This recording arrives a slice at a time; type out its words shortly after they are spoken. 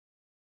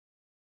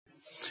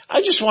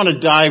I just want to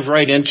dive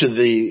right into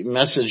the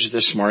message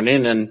this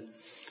morning, and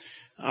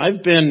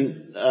I've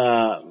been,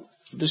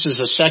 this is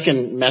a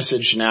second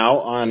message now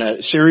on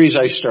a series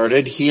I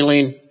started,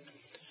 Healing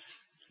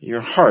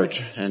Your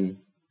Heart. And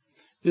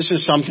this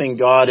is something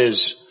God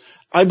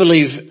I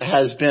believe,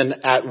 has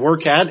been at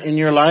work in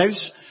your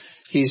lives.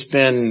 He's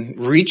been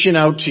reaching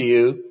out to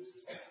you,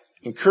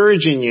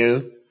 encouraging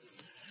you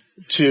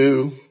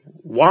to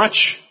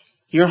watch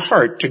your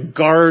heart, to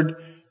guard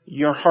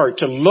your heart,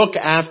 to look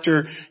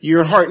after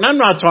your heart. And I'm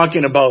not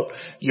talking about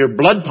your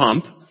blood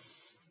pump.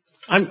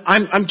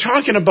 I'm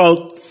talking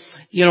about,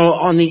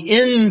 on the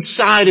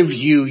inside of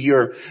you,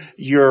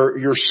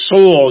 your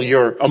soul,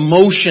 your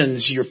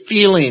emotions, your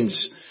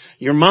feelings,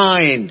 your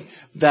mind,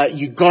 that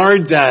you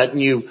guard that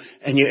and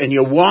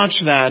you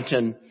watch that.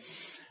 And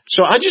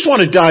so I just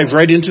want to dive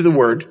right into the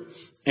Word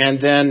and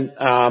then,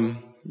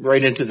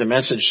 right into the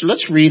message. So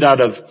let's read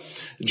out of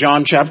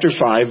John chapter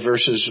 5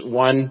 verses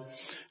 1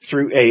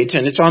 through 8.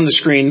 And it's on the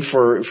screen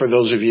for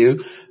those of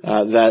you,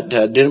 that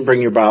didn't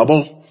bring your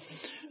Bible.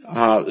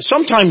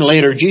 Sometime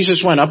later,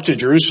 Jesus went up to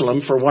Jerusalem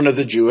for one of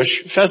the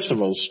Jewish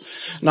festivals.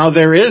 Now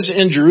there is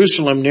in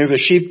Jerusalem near the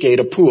sheep gate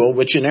a pool,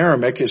 which in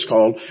Aramaic is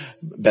called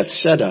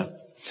Bethesda,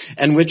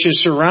 and which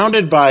is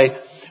surrounded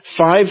by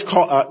 5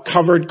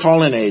 covered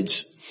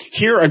colonnades.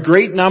 Here a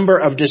great number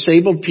of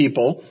disabled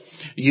people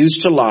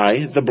used to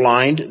lie, the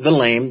blind, the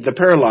lame, the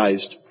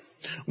paralyzed.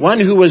 One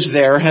who was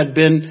there had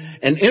been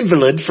an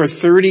invalid for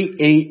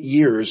 38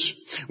 years.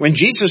 When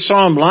Jesus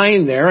saw him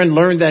lying there and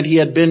learned that he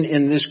had been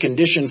in this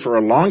condition for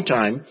a long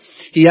time,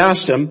 he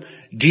asked him,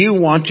 "Do you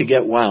want to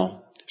get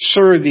well?"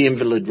 "Sir," the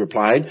invalid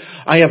replied,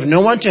 "I have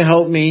no one to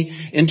help me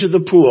into the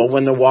pool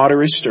when the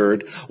water is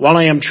stirred. While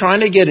I am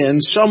trying to get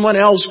in, someone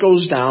else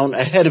goes down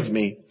ahead of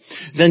me."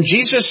 Then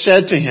Jesus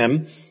said to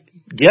him,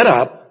 "Get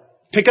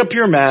up, pick up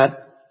your mat,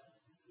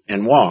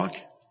 and walk."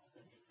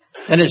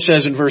 And it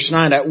says in verse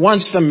 9, at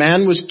once the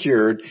man was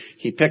cured.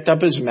 He picked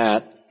up his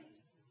mat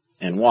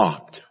and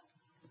walked.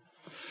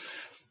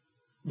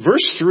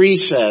 Verse 3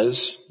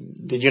 says,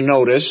 did you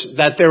notice,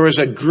 that there was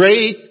a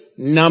great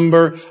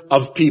number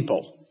of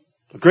people,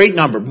 a great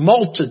number,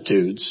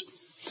 multitudes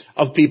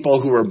of people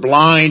who were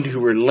blind, who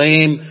were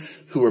lame,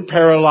 who were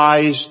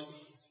paralyzed,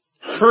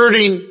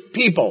 hurting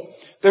people.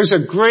 There's a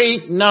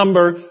great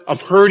number of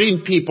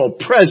hurting people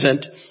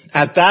present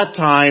at that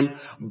time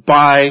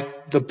by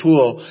the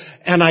pool.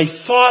 And I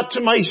thought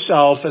to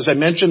myself, as I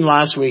mentioned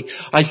last week,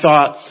 I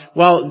thought,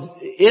 well,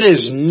 it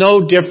is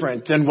no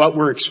different than what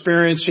we're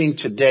experiencing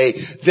today.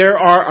 There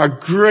are a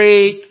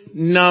great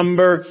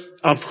number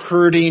of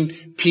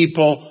hurting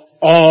people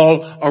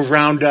all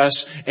around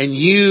us, and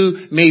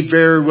you may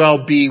very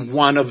well be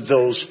one of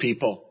those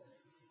people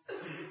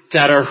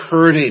that are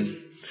hurting,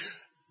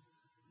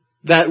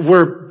 that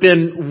we've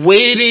been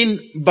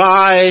waiting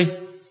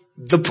by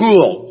the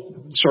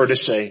pool, so to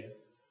say,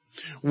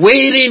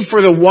 waiting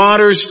for the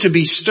waters to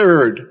be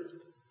stirred,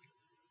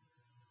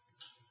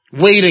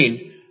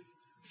 waiting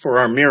for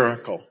our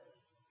miracle.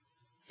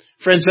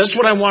 Friends, that's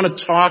what I want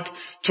to talk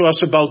to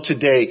us about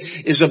today,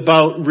 is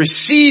about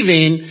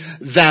receiving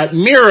that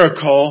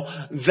miracle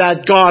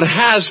that God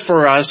has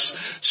for us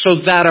so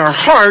that our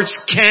hearts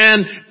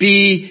can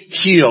be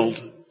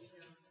healed.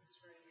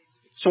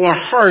 So our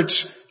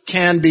hearts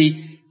can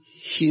be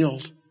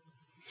healed.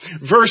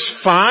 Verse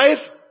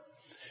 5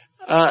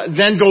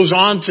 then goes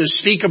on to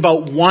speak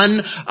about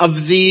one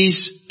of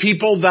these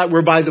people that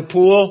were by the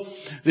pool.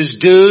 This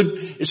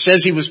dude, it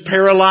says he was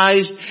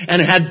paralyzed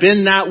and had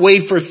been that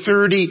way for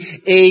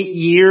 38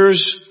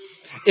 years.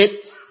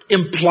 It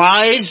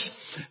implies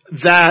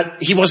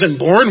that he wasn't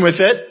born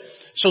with it.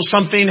 So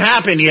something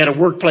happened. He had a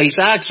workplace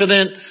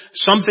accident.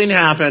 Something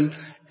happened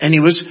and he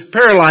was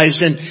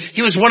paralyzed. And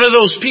he was one of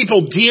those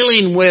people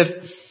dealing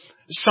with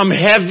some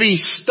heavy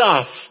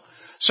stuff,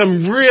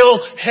 some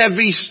real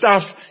heavy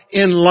stuff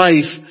in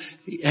life.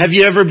 Have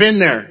you ever been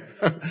there?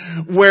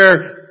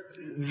 Where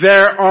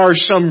there are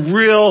some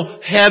real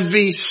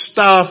heavy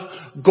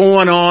stuff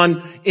going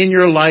on in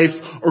your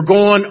life or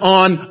going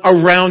on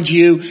around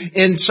you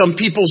in some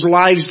people's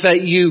lives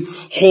that you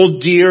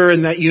hold dear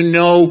and that you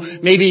know.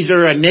 Maybe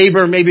they're a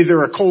neighbor, maybe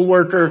they're a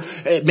coworker,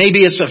 maybe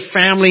it's a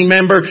family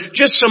member,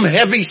 just some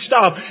heavy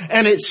stuff.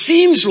 And it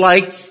seems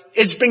like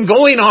it's been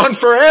going on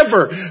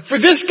forever. For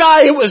this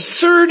guy, it was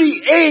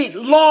 38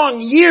 long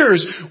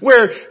years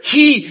where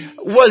he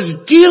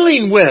was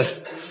dealing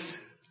with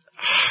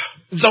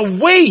the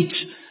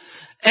weight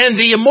and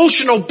the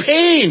emotional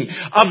pain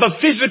of a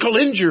physical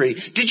injury.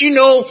 Did you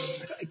know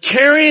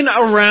carrying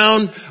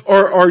around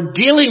or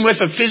dealing with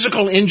a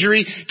physical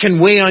injury can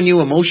weigh on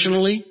you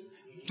emotionally?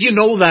 You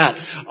know that,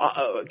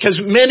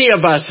 because many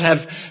of us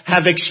have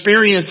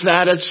experienced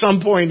that at some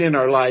point in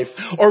our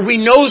life, or we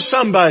know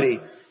somebody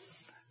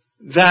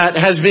that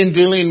has been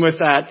dealing with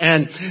that,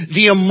 and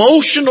the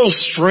emotional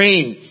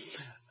strain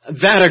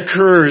that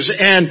occurs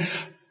and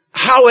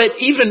how it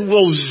even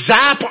will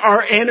zap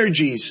our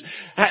energies.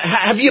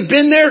 Have you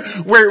been there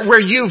where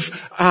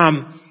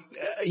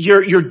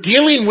you're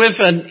dealing with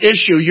an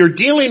issue, you're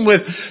dealing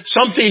with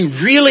something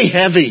really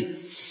heavy,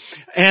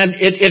 and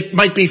it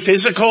might be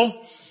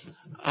physical,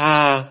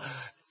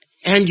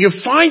 and you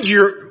find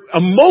your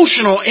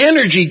emotional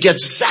energy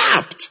gets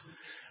zapped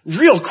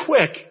real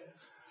quick.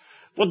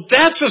 Well,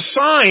 that's a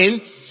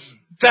sign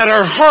that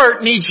our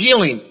heart needs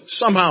healing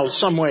somehow,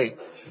 some way.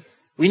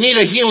 We need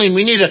a healing.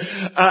 We need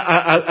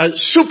a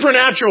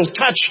supernatural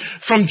touch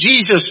from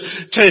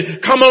Jesus to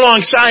come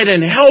alongside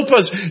and help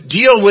us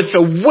deal with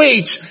the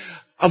weight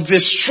of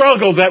this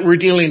struggle that we're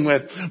dealing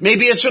with.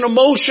 Maybe it's an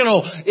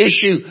emotional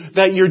issue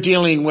that you're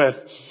dealing with.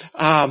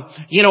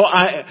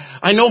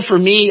 I know for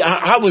me,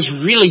 I was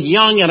really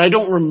young and I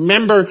don't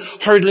remember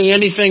hardly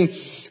anything,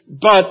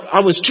 but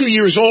I was 2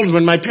 years old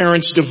when my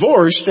parents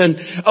divorced, and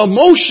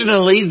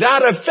emotionally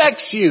that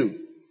affects you.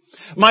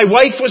 My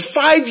wife was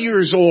 5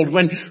 years old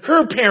when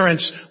her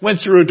parents went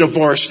through a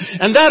divorce,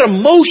 and that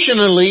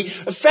emotionally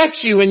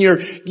affects you, and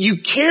you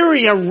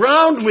carry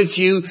around with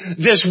you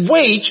this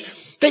weight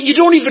that you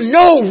don't even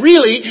know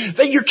really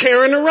that you're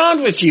carrying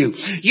around with you.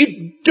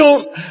 You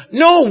don't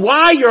know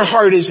why your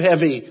heart is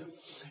heavy.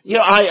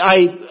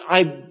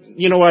 I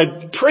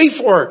pray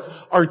for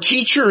our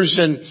teachers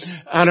and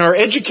our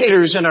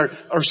educators and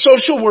our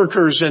social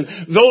workers and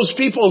those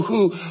people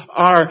who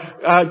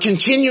are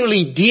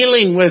continually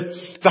dealing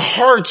with the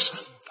hearts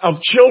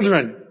of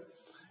children,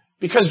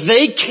 because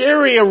they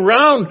carry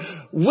around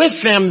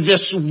with them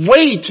this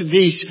weight,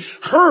 these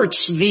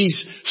hurts,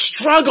 these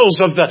struggles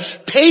of the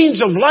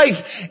pains of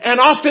life, and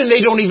often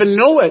they don't even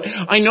know it.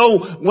 I know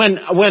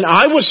when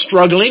I was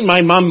struggling,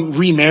 my mom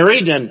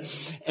remarried,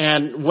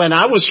 and when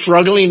I was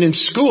struggling in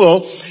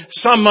school,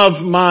 some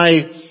of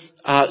my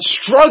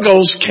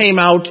struggles came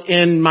out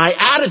in my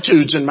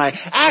attitudes and my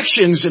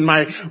actions and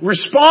my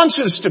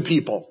responses to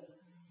people.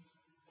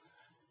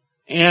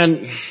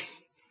 And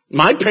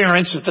my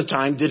parents at the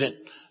time didn't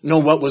know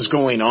what was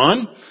going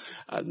on.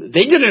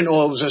 They didn't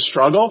know it was a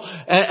struggle.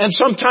 And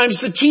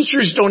sometimes the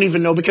teachers don't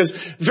even know, because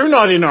they're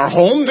not in our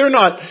home. They're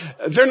not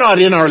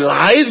in our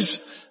lives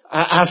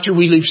after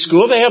we leave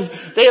school. They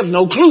have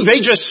no clue.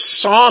 They just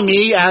saw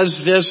me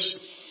as this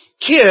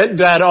kid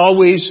that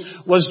always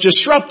was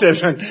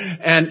disruptive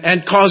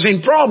and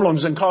causing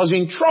problems and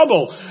causing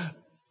trouble.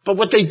 But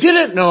what they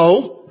didn't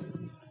know,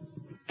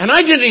 and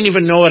I didn't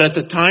even know it at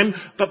the time,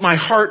 but my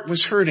heart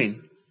was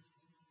hurting.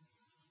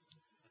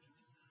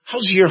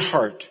 How's your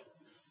heart?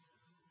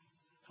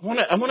 I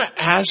want to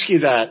ask you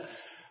that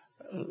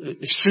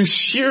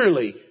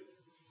sincerely.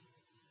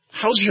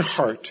 How's your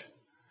heart?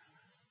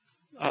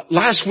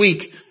 Last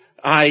week,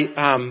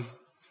 while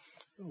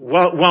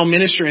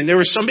ministering, there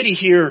was somebody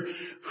here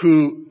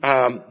who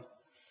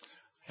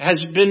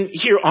has been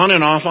here on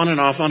and off,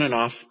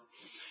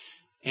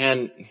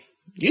 and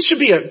used to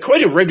be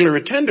quite a regular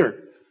attender.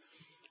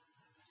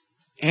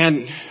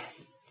 And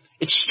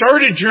it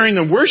started during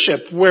the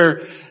worship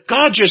where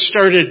God just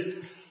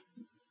started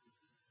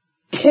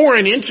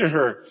pouring into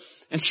her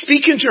and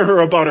speaking to her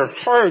about her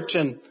heart.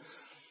 And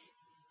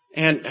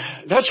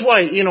that's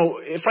why,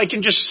 if I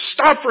can just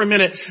stop for a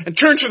minute and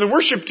turn to the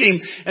worship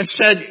team and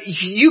said,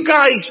 you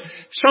guys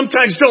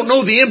sometimes don't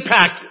know the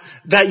impact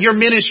that your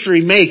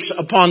ministry makes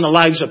upon the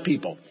lives of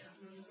people.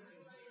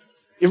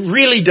 It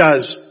really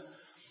does.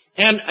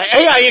 And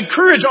I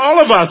encourage all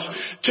of us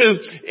to,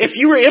 if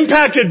you were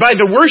impacted by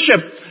the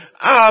worship,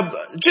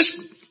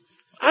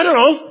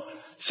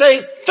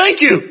 say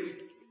thank you.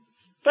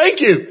 Thank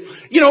you.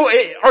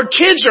 Our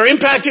kids are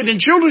impacted in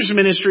children's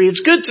ministry.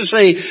 It's good to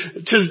say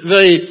to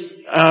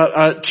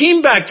the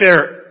team back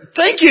there,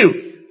 thank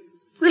you.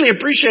 Really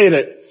appreciate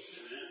it.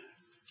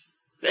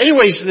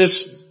 Anyways,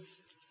 this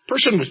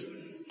person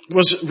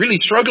was really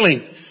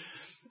struggling,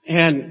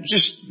 and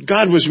just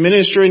God was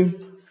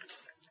ministering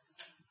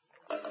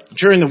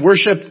during the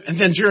worship, and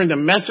then during the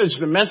message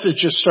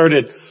just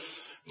started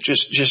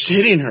just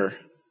hitting her,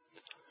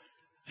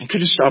 and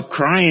couldn't stop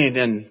crying.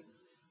 And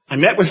I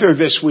met with her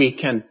this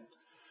week, and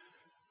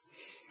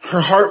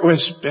her heart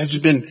has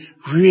been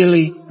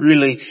really,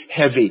 really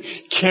heavy,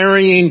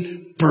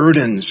 carrying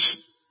burdens.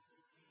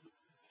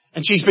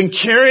 And she's been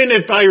carrying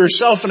it by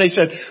herself. And I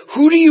said,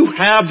 who do you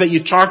have that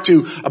you talk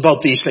to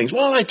about these things?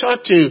 Well, I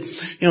talked to,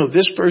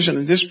 this person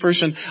and this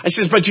person. I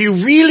said, but do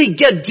you really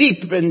get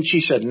deep? And she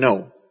said,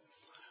 no,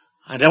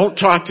 I don't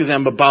talk to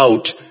them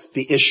about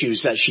the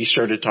issues that she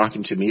started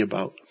talking to me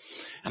about.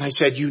 And I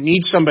said, you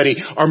need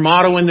somebody. Our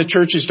motto in the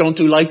church is don't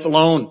do life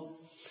alone.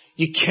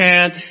 You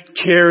can't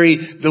carry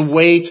the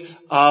weight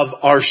of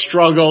our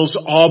struggles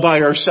all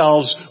by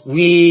ourselves.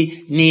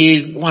 We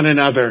need one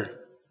another.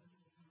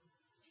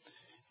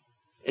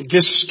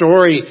 This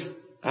story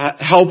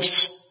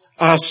helps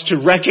us to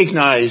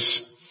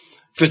recognize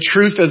the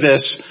truth of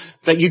this,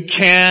 that you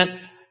can't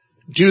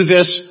do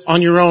this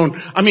on your own.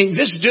 I mean,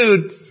 this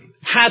dude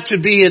had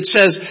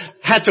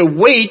to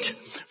wait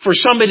for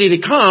somebody to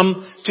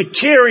come to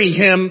carry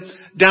him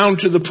down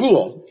to the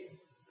pool.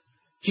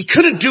 He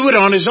couldn't do it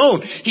on his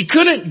own. He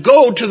couldn't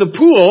go to the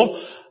pool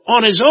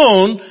on his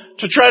own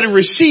to try to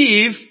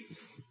receive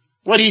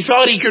what he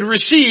thought he could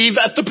receive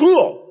at the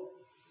pool.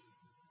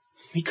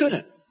 He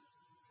couldn't.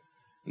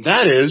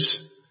 That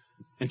is,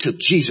 until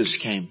Jesus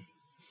came.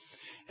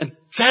 And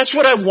that's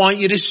what I want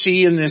you to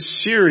see in this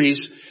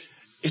series,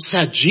 is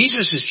that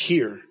Jesus is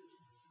here.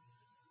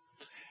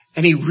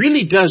 And He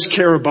really does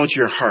care about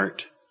your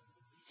heart.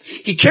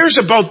 He cares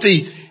about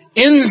the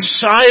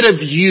inside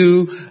of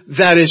you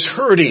that is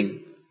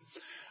hurting.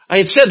 I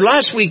had said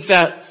last week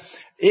that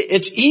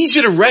it's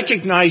easy to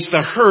recognize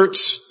the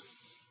hurts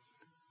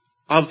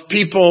of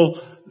people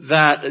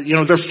that,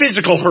 they're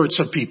physical hurts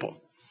of people.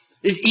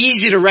 It's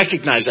easy to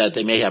recognize that.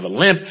 They may have a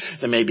limp,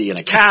 they may be in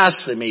a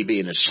cast, they may be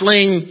in a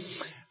sling,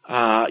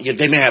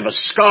 they may have a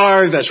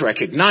scar that's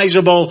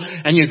recognizable,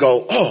 and you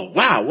go, oh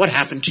wow, what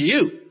happened to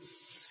you?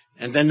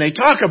 And then they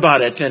talk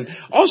about it, and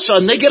all of a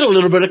sudden they get a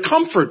little bit of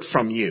comfort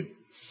from you.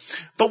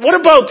 But what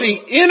about the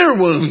inner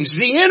wounds,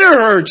 the inner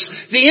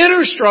hurts, the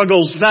inner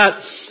struggles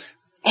that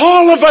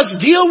all of us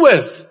deal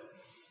with?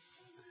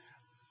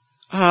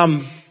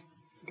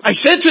 I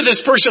said to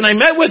this person I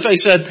met with, I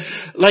said,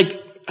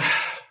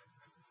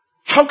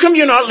 how come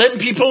you're not letting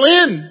people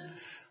in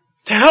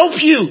to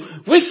help you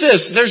with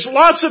this? There's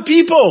lots of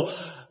people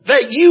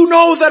that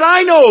that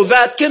I know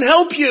that can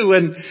help you.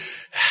 And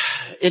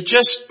it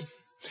just,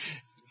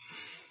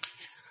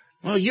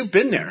 well, you've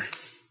been there.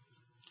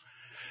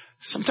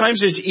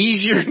 Sometimes it's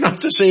easier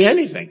not to say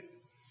anything.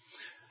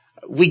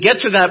 We get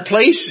to that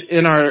place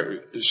in our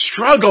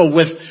struggle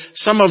with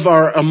some of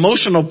our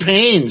emotional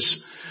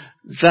pains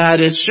that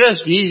it's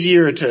just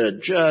easier to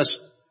just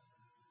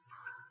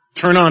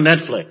turn on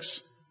Netflix.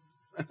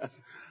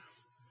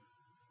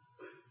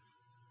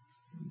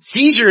 It's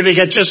easier to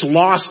get just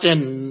lost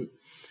in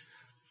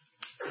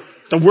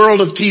the world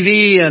of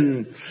TV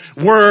and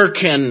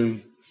work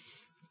and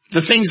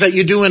the things that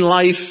you do in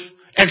life,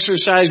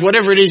 exercise,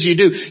 whatever it is you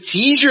do. It's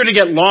easier to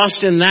get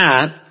lost in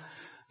that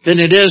than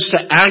it is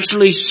to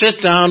actually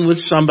sit down with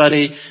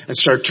somebody and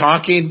start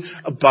talking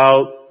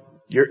about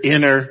your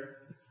inner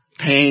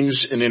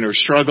pains and inner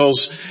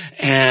struggles.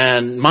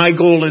 And my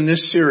goal in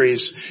this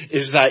series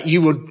is that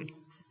you would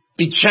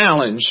be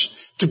challenged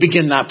to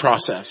begin that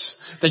process.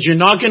 That you're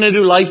not going to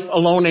do life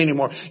alone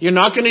anymore. You're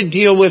not going to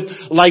deal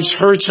with life's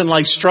hurts and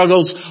life's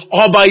struggles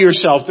all by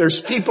yourself.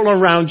 There's people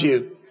around you.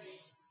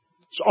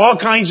 There's all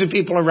kinds of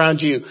people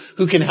around you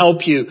who can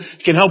help you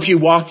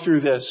walk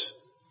through this.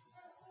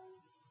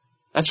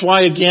 That's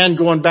why, again,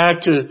 going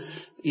back to,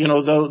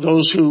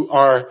 those who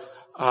are,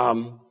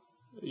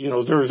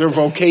 their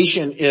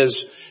vocation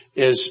is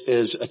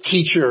a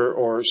teacher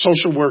or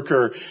social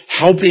worker,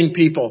 helping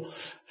people,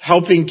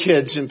 helping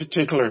kids in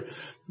particular.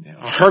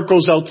 Our heart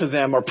goes out to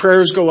them, our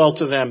prayers go out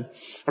to them,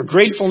 our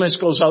gratefulness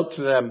goes out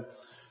to them,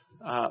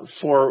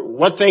 for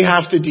what they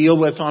have to deal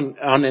with on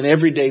an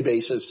everyday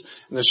basis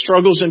and the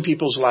struggles in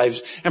people's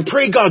lives, and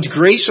pray God's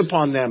grace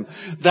upon them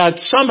that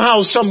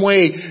somehow, some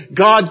way,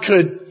 God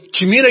could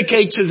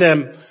communicate to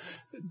them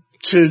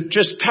to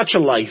just touch a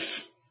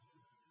life.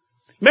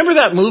 Remember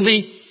that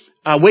movie,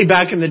 way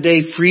back in the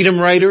day, Freedom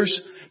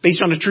Writers,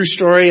 based on a true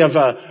story of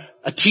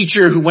a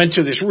teacher who went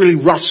to this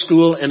really rough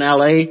school in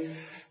LA,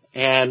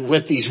 and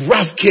with these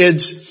rough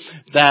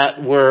kids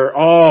that were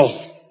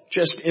all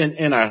just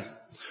in a,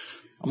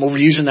 I'm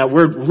overusing that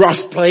word,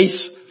 rough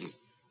place.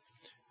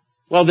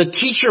 Well, the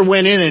teacher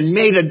went in and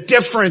made a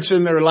difference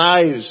in their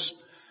lives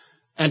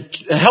and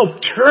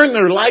helped turn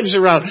their lives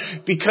around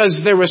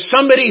because there was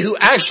somebody who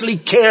actually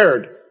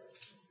cared.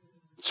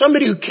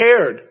 Somebody who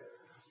cared.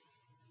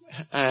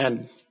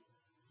 And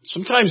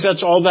sometimes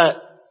that's all that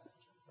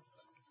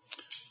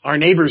our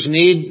neighbors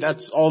need.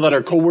 That's all that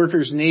our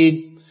coworkers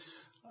need.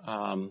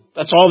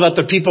 That's all that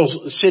the people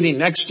sitting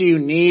next to you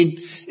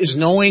need, is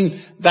knowing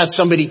that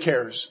somebody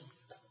cares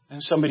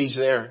and somebody's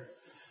there.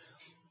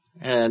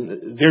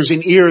 And there's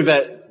an ear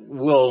that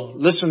will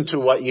listen to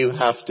what you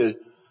have to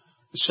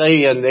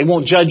say, and they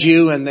won't judge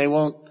you and they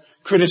won't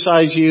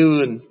criticize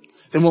you and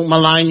they won't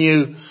malign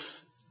you,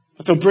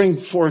 but they'll bring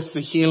forth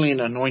the healing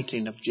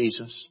anointing of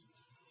Jesus.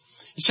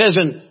 It says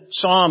in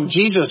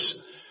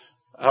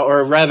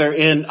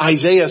in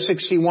Isaiah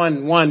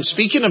 61:1,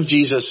 speaking of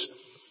Jesus,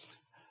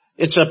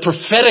 it's a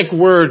prophetic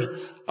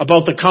word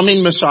about the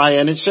coming Messiah.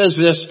 And it says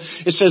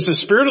this, it says, the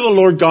Spirit of the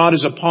Lord God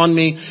is upon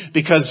me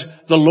because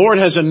the Lord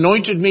has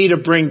anointed me to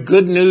bring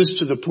good news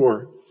to the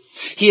poor.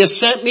 He has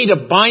sent me to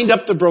bind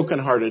up the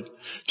brokenhearted,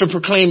 to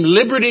proclaim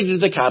liberty to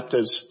the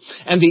captives,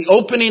 and the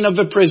opening of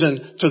the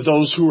prison to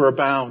those who are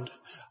bound.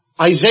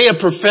 Isaiah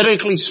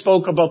prophetically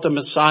spoke about the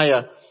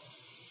Messiah.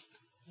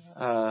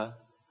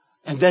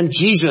 And then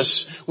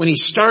Jesus, when he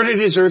started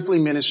his earthly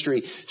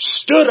ministry,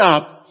 stood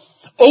up,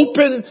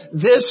 opened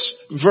this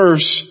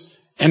verse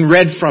and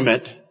read from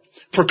it,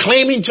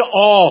 proclaiming to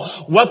all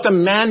what the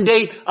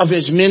mandate of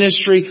his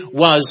ministry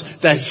was,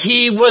 that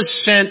he was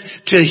sent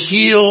to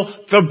heal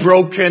the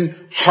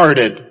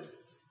brokenhearted.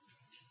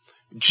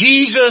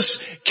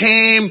 Jesus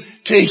came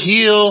to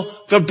heal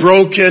the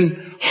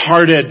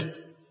brokenhearted.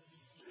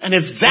 And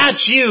if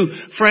that's you,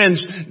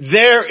 friends,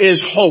 there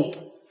is hope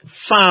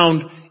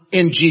found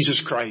in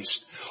Jesus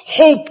Christ.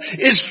 Hope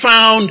is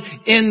found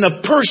in the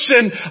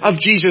person of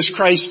Jesus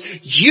Christ.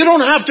 You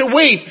don't have to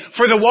wait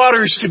for the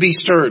waters to be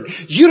stirred.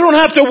 You don't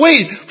have to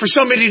wait for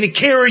somebody to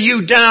carry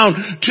you down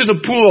to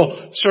the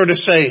pool, so to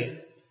say.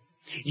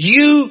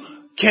 You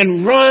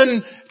can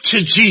run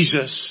to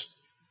Jesus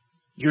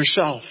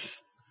yourself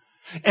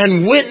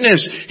and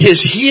witness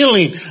His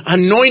healing,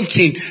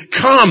 anointing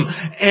come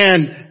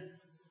and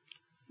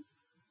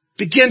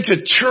begin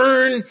to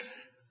turn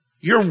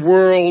your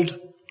world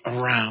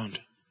around.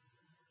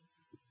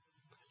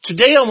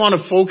 Today I want to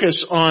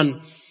focus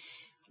on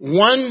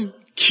one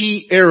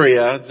key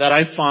area that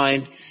I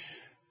find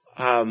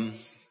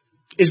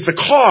is the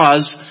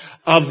cause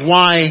of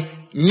why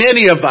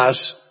many of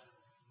us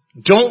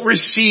don't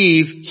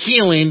receive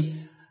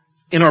healing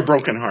in our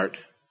broken heart.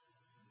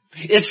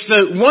 It's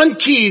the one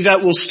key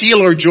that will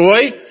steal our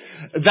joy,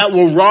 that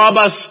will rob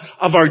us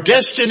of our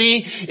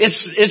destiny.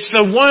 It's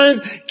the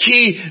one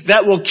key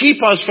that will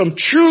keep us from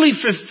truly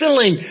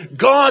fulfilling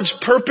God's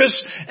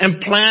purpose and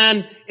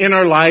plan in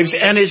our lives,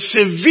 and it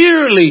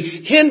severely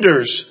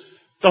hinders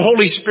the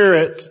Holy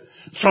Spirit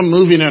from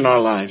moving in our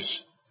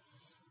lives.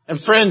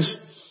 And friends,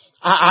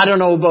 I don't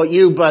know about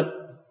you, but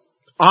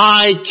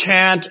I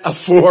can't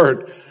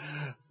afford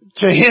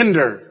to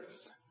hinder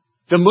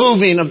the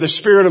moving of the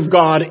Spirit of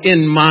God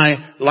in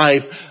my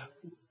life,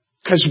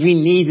 because we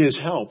need His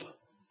help.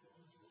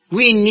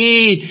 We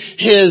need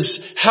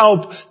His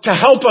help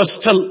us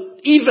to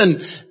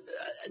even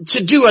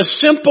to do a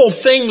simple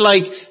thing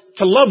like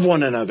to love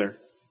one another.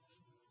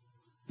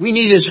 We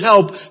need His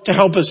help to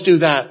help us do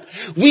that.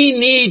 We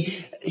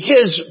need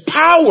His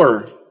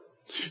power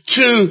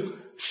to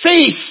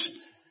face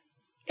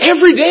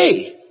every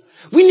day.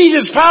 We need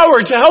His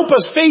power to help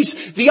us face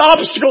the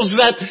obstacles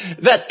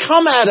that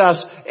come at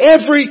us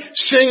every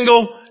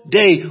single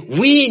day.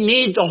 We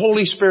need the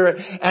Holy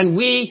Spirit, and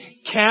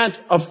we can't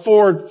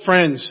afford,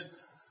 friends,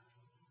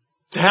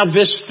 to have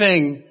this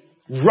thing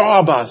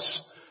rob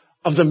us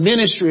of the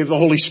ministry of the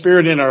Holy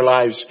Spirit in our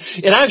lives.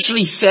 It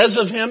actually says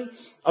of Him,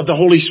 of the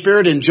Holy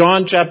Spirit, in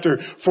John chapter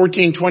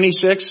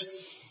 14:26,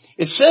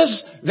 it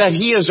says that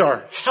He is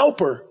our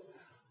helper.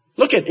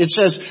 Look at it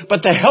says,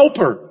 but the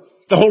helper,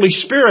 the Holy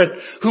Spirit,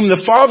 whom the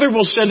Father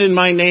will send in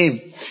my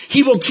name,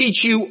 He will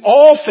teach you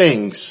all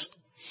things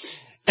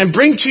and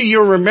bring to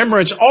your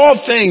remembrance all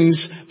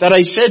things that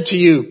I said to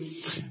you.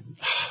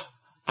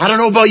 I don't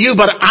know about you,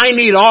 but I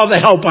need all the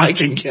help I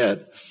can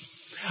get.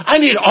 I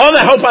need all the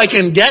help I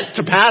can get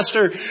to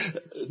pastor,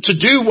 to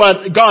do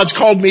what God's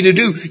called me to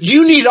do.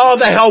 You need all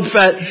the help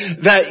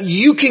that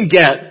you can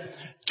get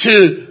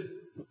to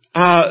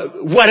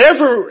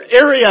whatever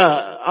area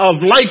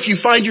of life you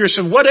find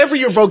yourself, whatever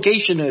your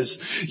vocation is.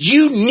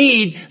 You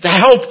need the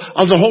help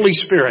of the Holy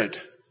Spirit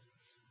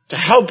to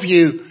help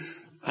you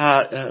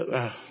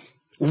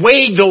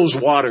wade those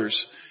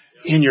waters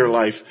in your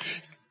life.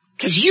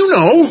 Because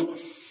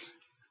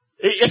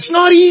it's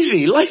not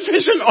easy. Life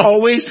isn't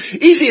always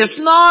easy. It's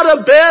not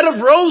a bed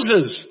of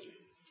roses.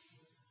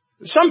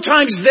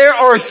 Sometimes there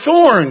are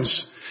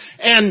thorns.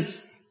 And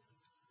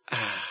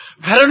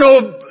I don't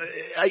know,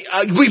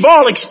 we've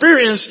all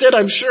experienced it,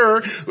 I'm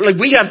sure. Like,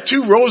 we have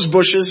 2 rose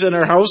bushes in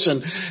our house,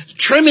 and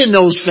trimming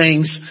those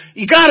things,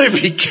 you gotta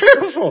be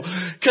careful.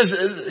 Cause,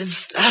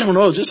 I don't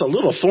know, just a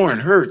little thorn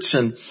hurts.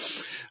 And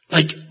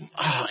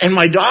and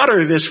my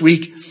daughter this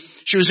week,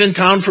 she was in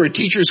town for a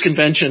teacher's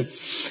convention,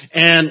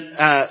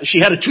 and she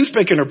had a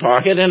toothpick in her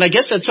pocket, and I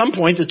guess at some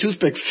point the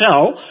toothpick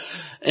fell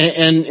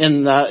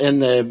in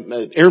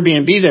the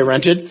Airbnb they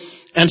rented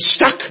and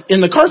stuck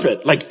in the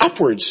carpet, like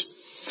upwards.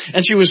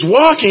 And she was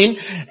walking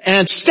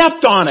and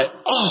stepped on it.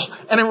 Oh,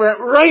 and it went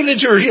right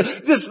into her heel.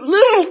 This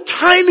little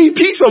tiny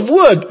piece of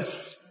wood.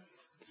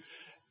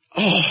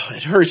 Oh,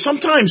 it hurts.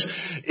 Sometimes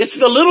it's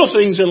the little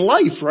things in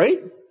life, right,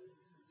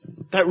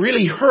 that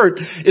really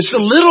hurt.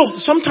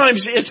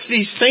 Sometimes it's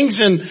these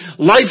things in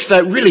life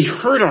that really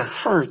hurt our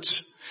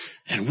hearts.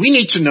 And we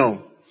need to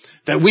know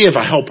that we have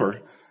a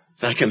helper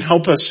that can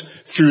help us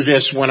through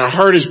this. When our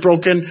heart is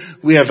broken,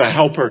 we have a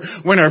helper.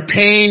 When our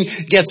pain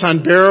gets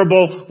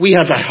unbearable, we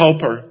have a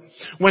helper.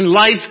 When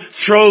life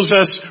throws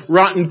us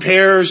rotten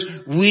pears,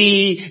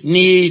 we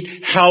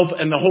need help,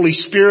 and the Holy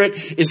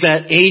Spirit is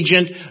that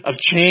agent of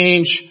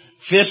change.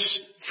 This,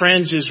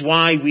 friends, is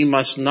why we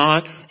must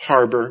not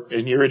harbor,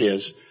 and here it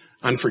is,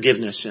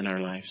 unforgiveness in our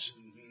lives.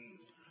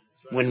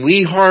 When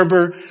we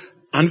harbor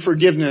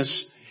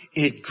unforgiveness,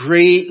 it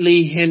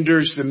greatly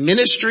hinders the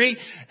ministry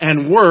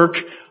and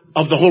work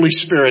of the Holy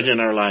Spirit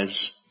in our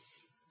lives.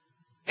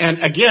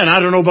 And again, I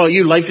don't know about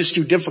you, life is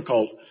too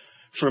difficult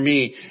for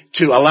me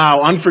to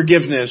allow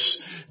unforgiveness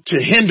to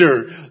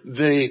hinder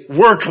the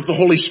work of the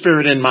Holy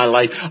Spirit in my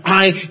life.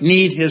 I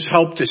need His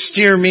help to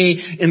steer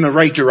me in the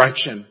right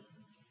direction.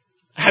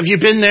 Have you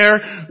been there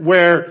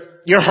where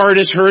your heart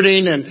is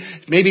hurting and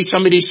maybe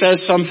somebody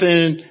says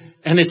something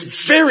and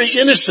it's very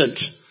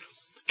innocent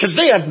because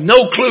they have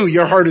no clue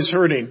your heart is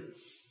hurting.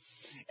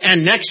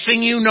 And next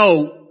thing you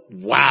know,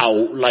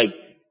 wow, like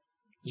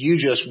you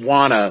just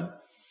want to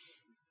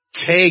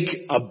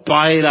take a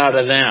bite out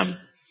of them.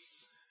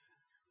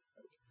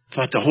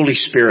 But the Holy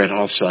Spirit,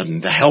 all of a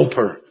sudden, the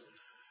helper,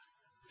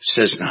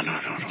 says, no,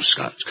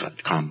 Scott,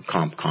 calm.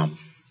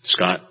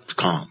 Scott,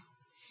 calm.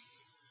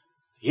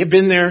 You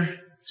been there?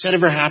 Has that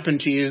ever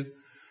happened to you?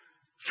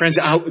 Friends,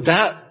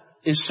 that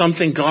is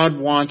something God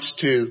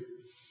wants you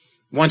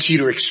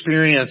to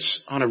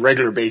experience on a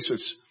regular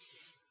basis.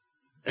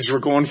 As we're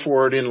going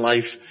forward in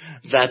life,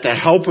 that the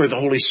helper, the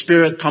Holy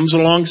Spirit, comes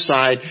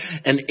alongside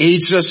and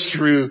aids us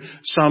through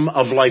some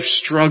of life's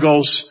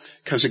struggles,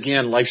 because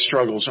again, life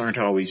struggles aren't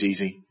always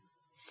easy.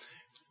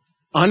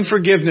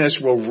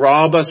 Unforgiveness will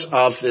rob us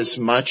of this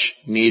much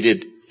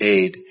needed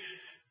aid.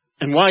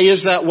 And why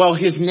is that? Well,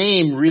 his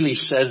name really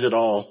says it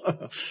all.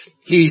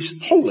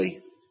 He's holy.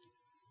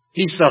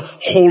 He's the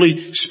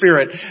Holy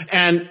Spirit.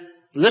 And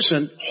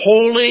listen,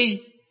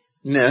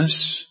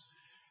 holiness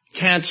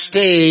can't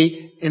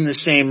stay in the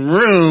same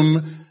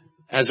room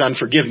as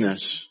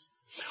unforgiveness.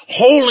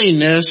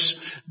 Holiness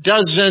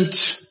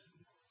doesn't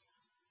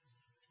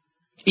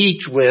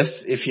eat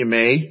with, if you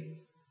may,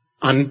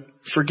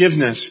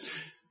 unforgiveness.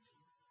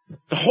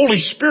 The Holy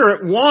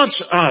Spirit wants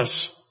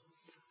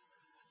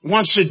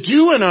to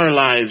do in our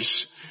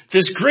lives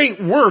this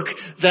great work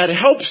that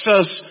helps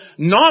us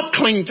not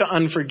cling to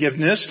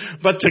unforgiveness,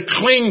 but to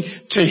cling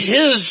to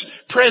His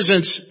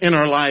presence in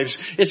our lives.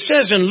 It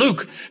says in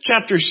Luke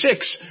chapter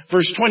 6,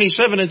 verse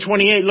 27 and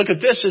 28, look at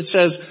this, it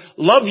says,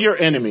 love your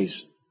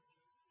enemies.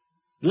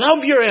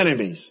 Love your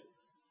enemies.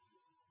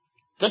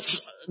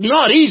 That's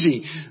not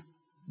easy.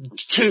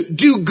 To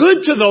do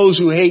good to those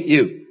who hate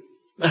you.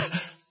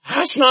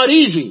 That's not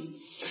easy.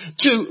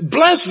 To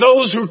bless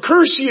those who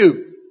curse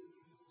you.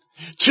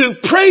 To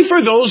pray for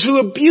those who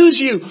abuse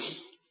you.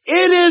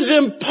 It is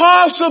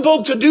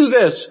impossible to do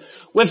this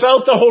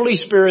without the Holy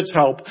Spirit's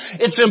help.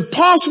 It's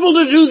impossible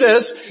to do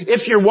this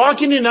if you're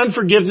walking in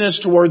unforgiveness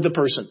toward the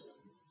person.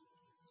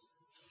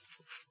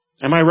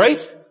 Am I right?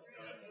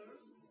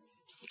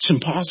 It's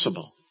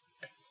impossible.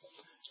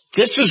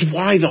 This is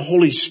why the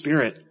Holy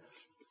Spirit,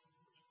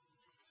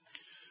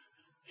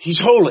 He's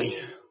holy.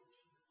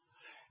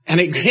 And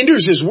it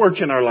hinders His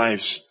work in our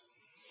lives.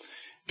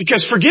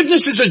 Because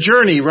forgiveness is a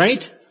journey,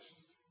 right?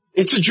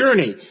 It's a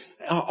journey.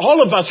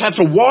 All of us have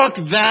to walk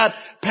that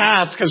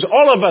path because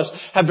all of us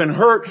have been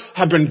hurt,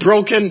 have been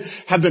broken,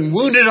 have been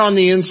wounded on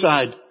the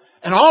inside.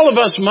 And all of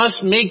us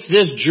must make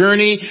this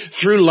journey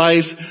through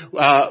life,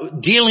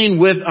 dealing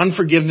with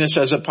unforgiveness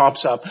as it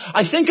pops up.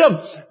 I think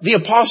of the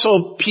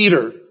Apostle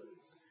Peter.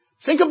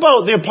 Think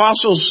about the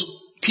Apostle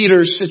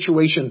Peter's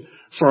situation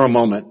for a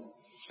moment.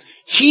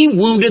 He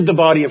wounded the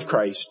body of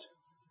Christ.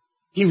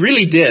 He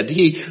really did.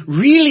 He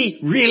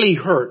really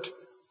hurt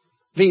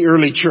the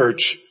early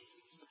church.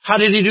 How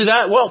did he do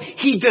that? Well,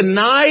 he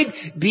denied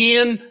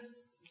being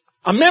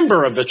a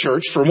member of the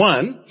church, for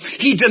one.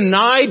 He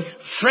denied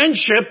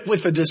friendship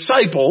with the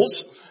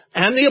disciples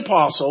and the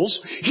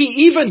apostles.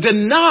 He even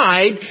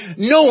denied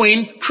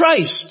knowing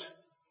Christ.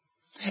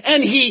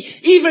 And he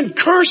even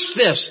cursed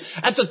this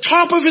at the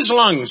top of his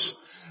lungs,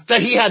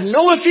 that he had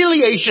no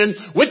affiliation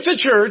with the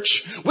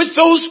church, with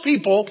those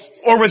people,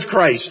 or with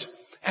Christ.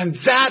 And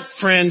that,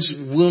 friends,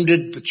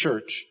 wounded the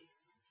church.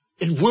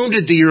 It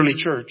wounded the early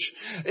church.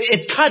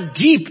 It cut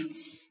deep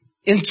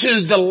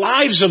into the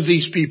lives of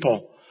these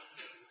people.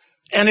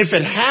 And if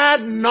it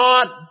had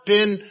not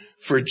been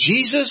for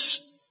Jesus'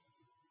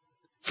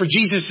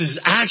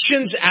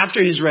 actions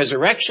after His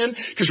resurrection,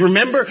 because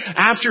remember,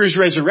 after His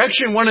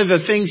resurrection, one of the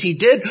things He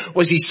did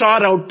was He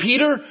sought out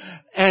Peter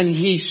and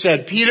He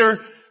said, Peter,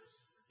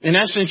 in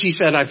essence, He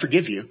said, I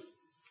forgive you.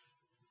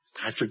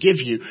 I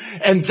forgive you.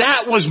 And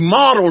that was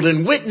modeled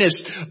and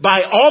witnessed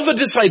by all the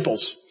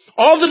disciples.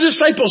 All the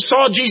disciples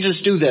saw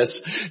Jesus do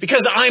this,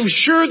 because I'm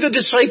sure the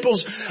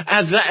disciples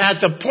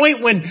at the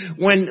point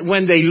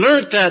when they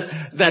learned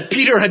that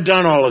Peter had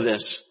done all of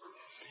this,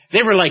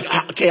 they were like,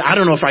 okay, I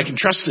don't know if I can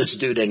trust this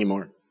dude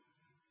anymore.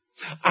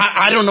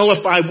 I don't know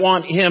if I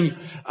want him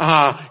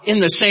in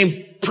the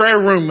same prayer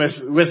room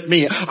with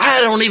me.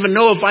 I don't even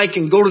know if I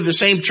can go to the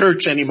same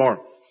church anymore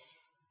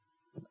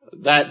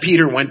that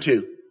Peter went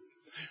to.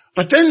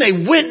 But then they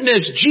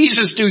witnessed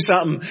Jesus do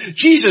something.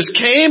 Jesus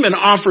came and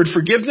offered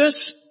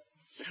forgiveness,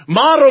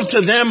 modeled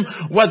to them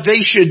what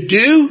they should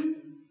do,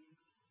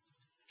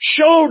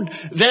 showed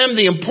them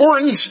the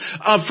importance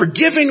of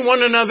forgiving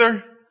one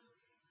another.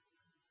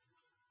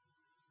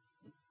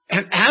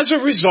 And as a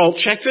result,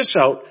 check this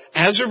out,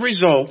 as a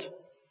result,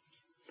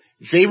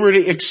 they were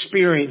able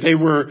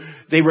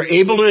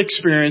to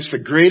experience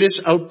the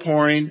greatest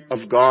outpouring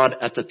of God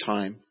at the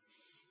time,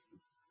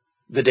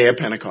 the day of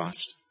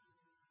Pentecost.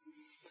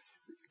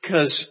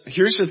 Because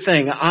here's the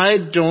thing, I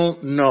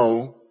don't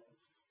know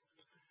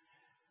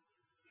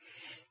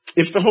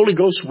if the Holy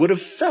Ghost would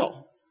have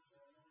fell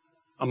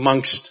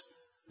amongst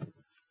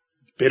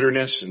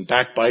bitterness and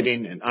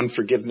backbiting and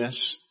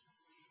unforgiveness.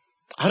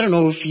 I don't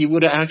know if He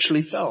would have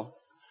actually fell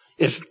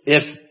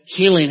if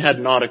healing had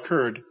not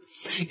occurred.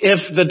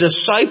 If the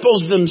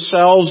disciples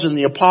themselves and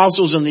the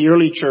apostles in the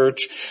early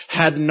church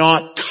had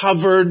not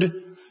covered,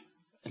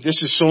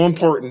 this is so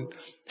important,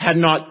 had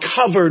not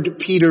covered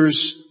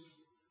Peter's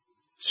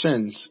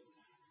sins,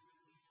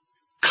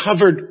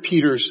 covered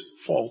Peter's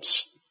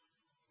faults.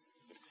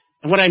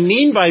 And what I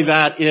mean by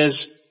that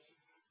is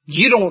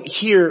you don't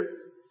hear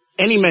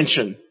any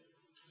mention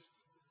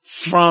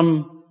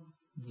from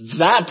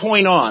that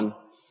point on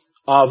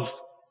of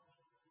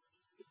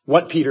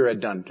what Peter had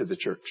done to the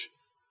church.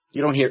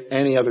 You don't hear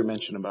any other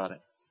mention about it.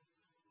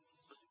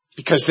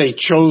 Because they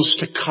chose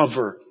to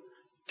cover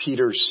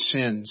Peter's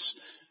sins.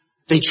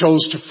 They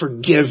chose to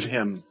forgive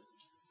him.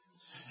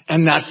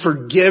 And that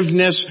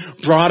forgiveness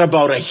brought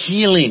about a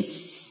healing.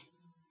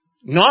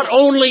 Not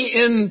only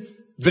in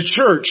the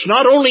church,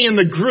 not only in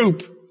the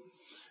group,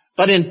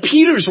 but in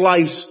Peter's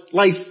life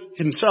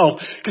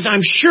himself. Because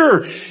I'm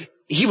sure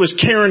he was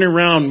carrying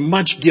around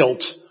much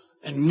guilt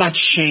and much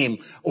shame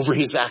over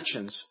his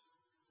actions.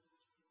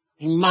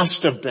 He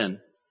must have been.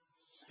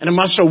 And it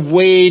must have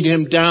weighed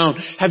him down.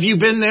 Have you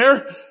been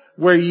there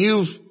where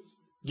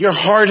your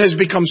heart has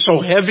become so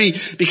heavy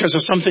because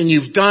of something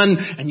you've done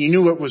and you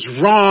knew it was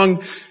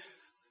wrong?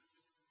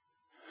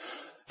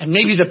 And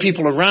maybe the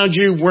people around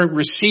you weren't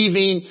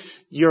receiving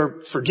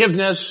your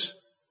forgiveness.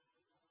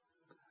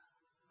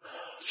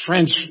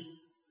 Friends,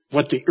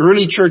 what the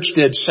early church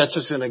did sets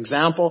us an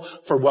example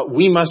for what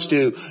we must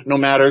do no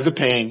matter the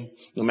pain,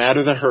 no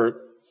matter the hurt.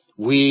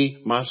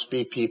 We must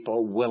be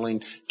people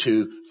willing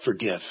to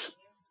forgive.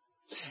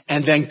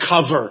 And then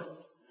cover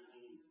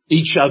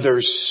each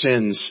other's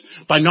sins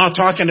by not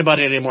talking about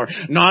it anymore.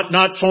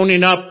 Not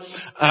phoning up,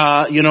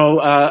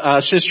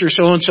 sister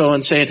so-and-so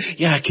and saying,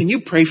 yeah, can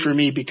you pray for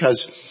me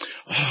because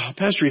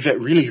Pastor Yvette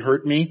really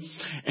hurt me.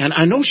 And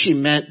I know she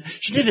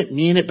didn't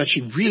mean it, but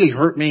she really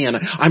hurt me. And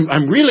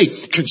I'm really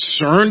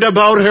concerned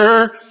about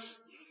her.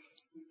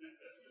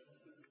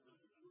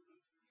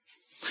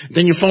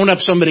 Then you phone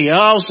up somebody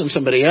else and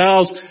somebody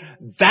else.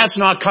 That's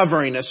not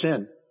covering a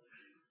sin.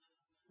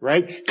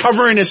 Right?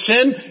 Covering a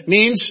sin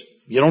means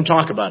you don't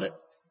talk about it.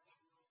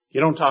 You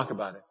don't talk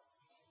about it.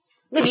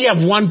 Maybe you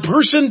have one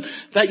person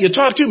that you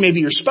talk to, maybe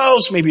your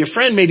spouse, maybe a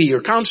friend, maybe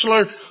your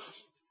counselor.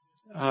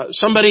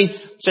 Somebody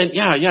saying,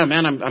 yeah,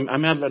 man,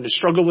 I'm having a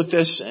struggle with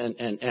this and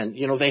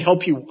they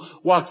help you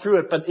walk through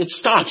it, but it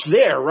stops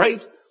there,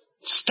 right? It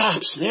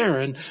stops there.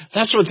 And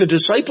that's what the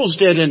disciples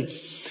did. And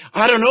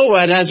I don't know,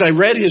 and as I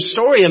read his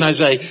story and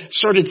as I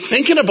started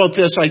thinking about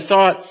this, I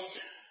thought,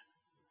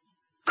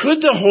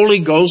 could the Holy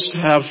Ghost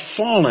have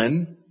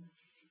fallen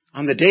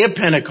on the day of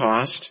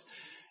Pentecost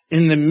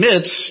in the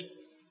midst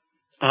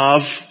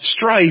of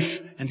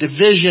strife and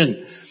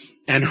division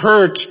and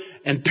hurt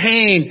and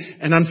pain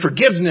and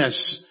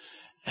unforgiveness?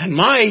 And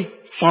my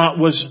thought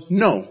was,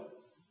 no,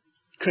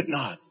 could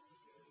not.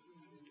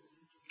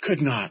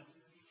 Could not.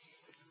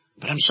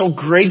 But I'm so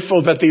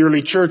grateful that the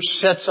early church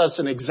sets us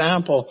an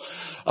example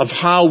of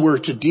how we're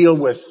to deal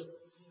with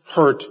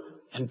hurt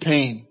and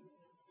pain.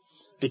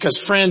 Because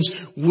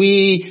friends,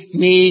 we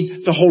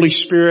need the Holy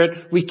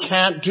Spirit. We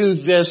can't do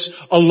this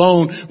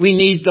alone. We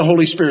need the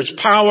Holy Spirit's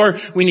power.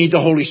 We need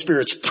the Holy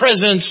Spirit's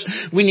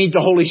presence. We need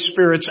the Holy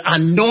Spirit's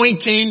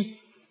anointing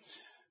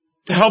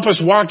to help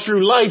us walk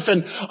through life.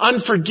 And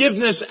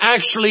unforgiveness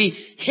actually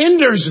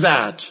hinders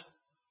that.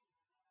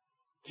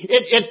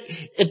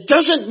 It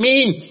doesn't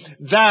mean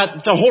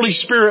that the Holy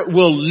Spirit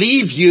will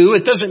leave you.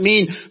 It doesn't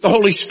mean the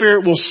Holy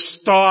Spirit will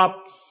stop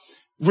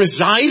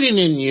residing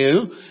in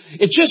you.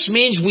 It just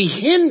means we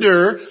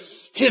hinder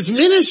His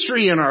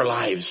ministry in our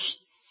lives.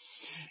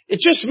 It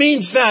just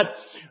means that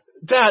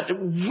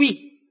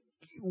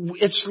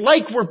it's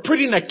like we're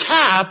putting a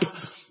cap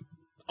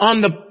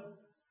on the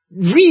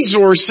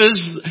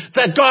resources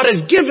that God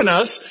has given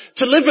us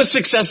to live a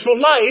successful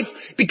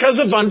life because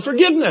of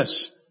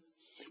unforgiveness.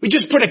 We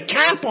just put a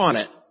cap on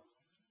it.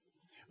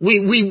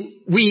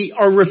 We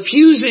are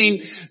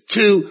refusing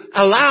to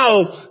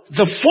allow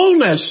the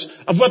fullness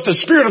of what the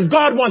Spirit of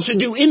God wants to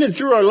do in and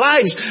through our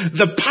lives,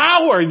 the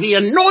power, the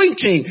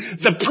anointing,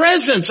 the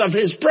presence of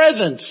His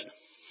presence.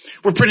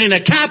 We're putting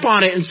a cap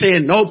on it and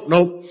saying,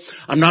 nope,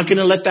 I'm not going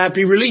to let that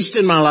be released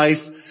in my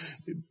life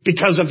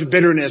because of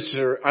bitterness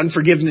or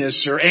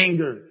unforgiveness or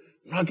anger.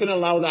 I'm not going to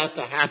allow that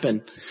to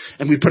happen.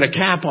 And we put a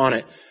cap on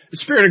it. The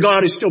Spirit of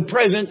God is still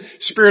present.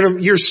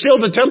 You're still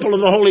the temple of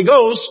the Holy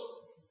Ghost.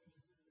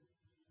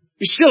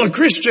 You're still a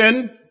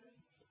Christian.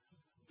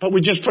 But we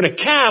just put a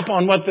cap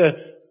on what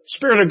the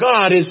Spirit of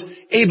God is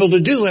able to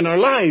do in our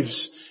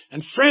lives.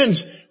 And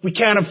friends, we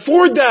can't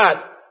afford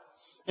that.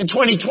 In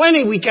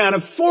 2020, we can't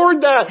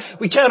afford that.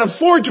 We can't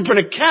afford to put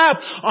a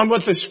cap on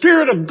what the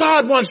Spirit of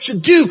God wants to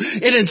do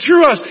in and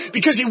through us,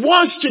 because He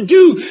wants to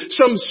do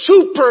some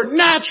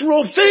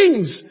supernatural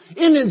things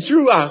in and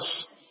through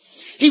us.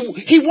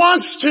 He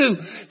wants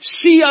to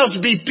see us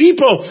be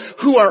people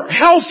who are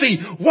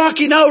healthy,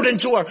 walking out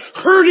into a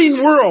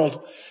hurting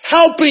world,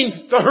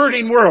 helping the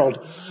hurting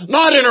world.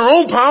 Not in our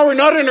own power,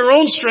 not in our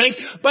own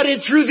strength, but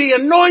through the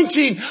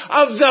anointing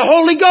of the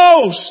Holy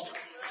Ghost.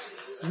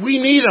 We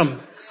need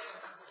Him.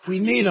 We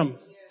need Him.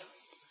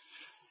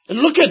 And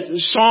look at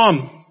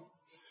Psalm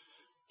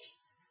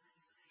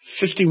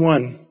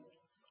 51.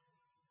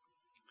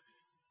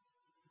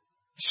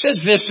 It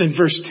says this in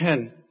verse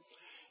 10.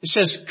 It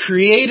says,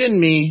 create in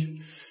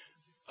me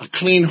a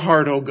clean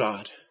heart, O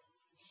God,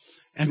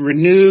 and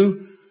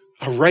renew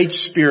a right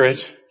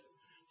spirit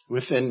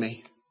within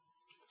me.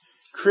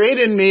 Create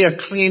in me a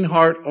clean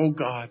heart, O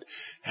God,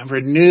 and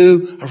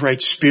renew a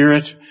right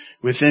spirit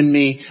within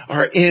me.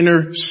 Our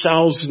inner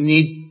selves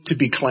need to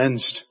be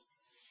cleansed.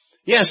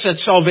 Yes, at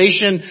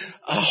salvation,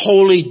 a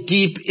holy,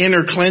 deep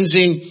inner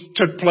cleansing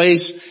took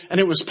place, and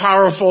it was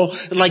powerful.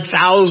 Like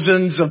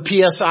thousands of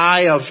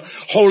PSI of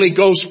Holy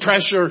Ghost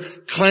pressure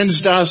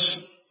cleansed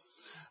us.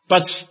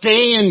 But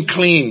staying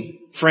clean,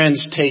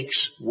 friends,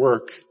 takes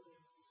work.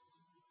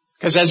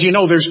 Because as you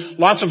know, there's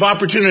lots of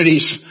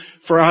opportunities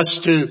for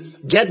us to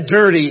get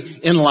dirty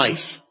in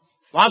life.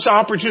 Lots of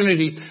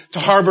opportunities to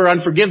harbor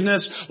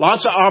unforgiveness.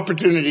 Lots of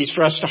opportunities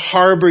for us to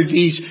harbor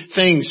these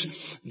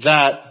things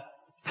that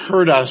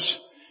hurt us.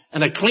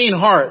 And a clean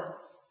heart,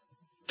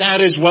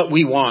 that is what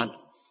we want.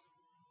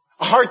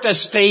 A heart that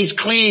stays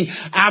clean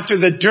after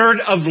the dirt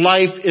of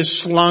life is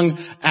slung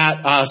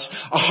at us.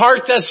 A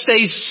heart that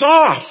stays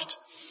soft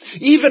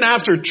even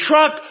after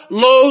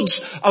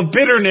truckloads of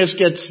bitterness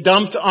gets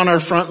dumped on our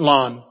front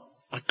lawn.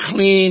 A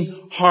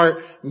clean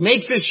heart.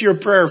 Make this your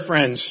prayer,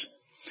 friends.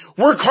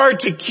 Work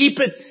hard to keep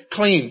it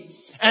clean.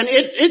 And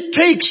it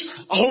takes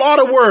a lot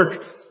of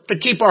work to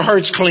keep our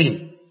hearts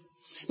clean.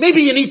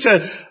 Maybe you need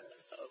to,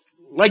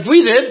 like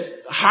we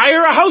did,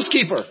 hire a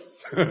housekeeper.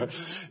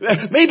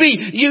 Maybe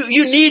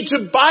you need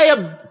to buy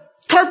a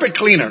carpet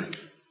cleaner,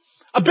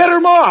 a better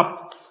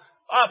mop,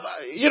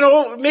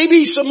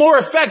 maybe some more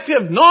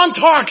effective,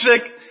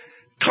 non-toxic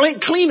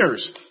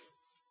cleaners.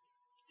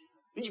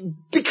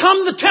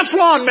 Become the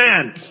Teflon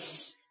man,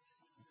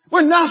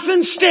 where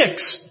nothing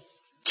sticks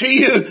to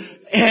you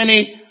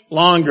any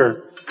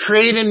longer.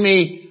 Create in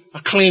me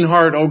a clean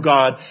heart, O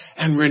God,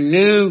 and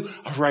renew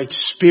a right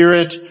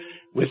spirit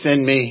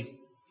within me.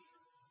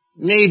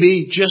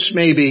 Maybe, just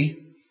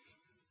maybe,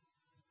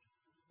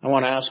 I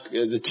want to ask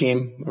the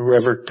team,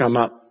 whoever come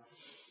up,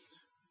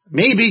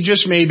 maybe,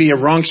 just maybe, a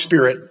wrong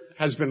spirit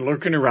has been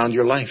lurking around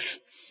your life.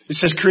 It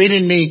says, create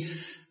in me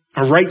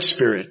a right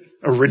spirit,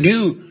 or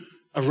renew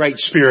a right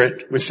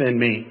spirit within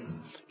me.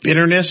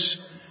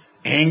 Bitterness,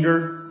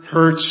 anger,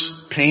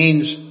 hurts,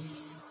 pains.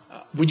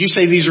 Would you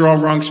say these are all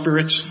wrong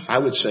spirits? I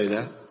would say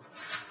that.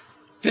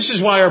 This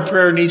is why our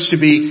prayer needs to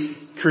be,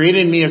 create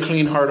in me a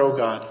clean heart, O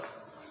God,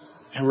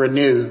 and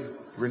renew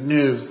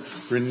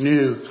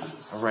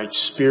a right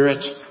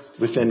spirit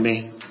within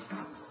me.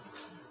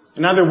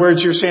 In other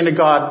words, you're saying to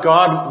God,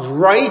 God,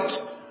 right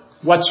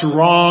what's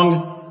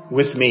wrong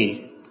with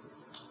me.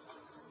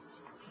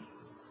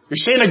 You're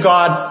saying to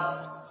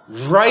God,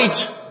 right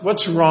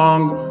what's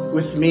wrong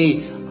with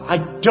me. I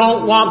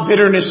don't want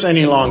bitterness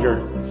any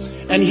longer.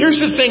 And here's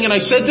the thing, and I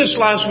said this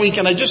last week,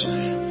 and I just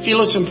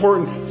feel it's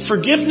important.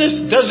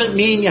 Forgiveness doesn't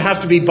mean you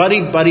have to be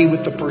buddy-buddy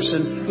with the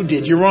person who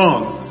did you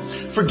wrong.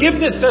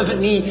 Forgiveness doesn't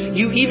mean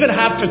you even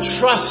have to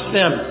trust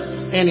them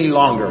any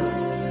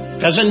longer.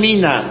 Doesn't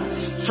mean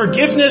that.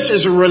 Forgiveness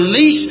is a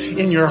release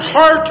in your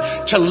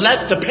heart to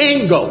let the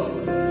pain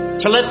go,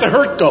 to let the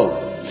hurt go.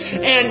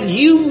 And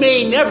you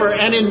may never,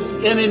 and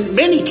in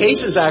many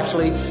cases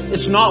actually,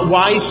 it's not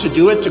wise to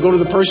do it, to go to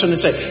the person and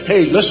say,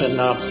 hey, listen,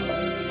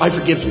 I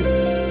forgive you.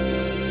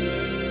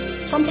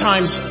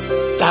 Sometimes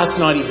that's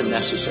not even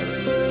necessary.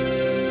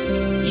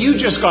 You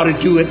just got to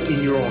do it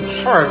in your own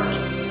heart.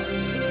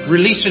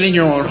 Release it in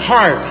your own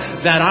heart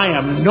that I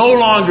am no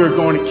longer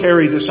going to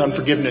carry this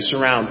unforgiveness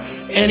around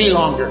any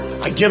longer.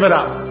 I give it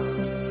up.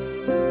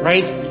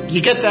 Right?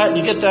 You get that?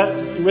 You get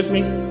that? You with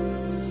me?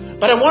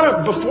 But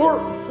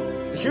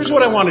here's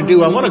what I want to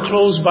do. I want to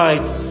close by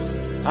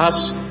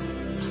us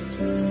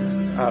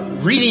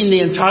reading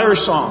the entire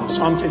Psalm,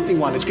 Psalm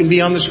 51. It's going to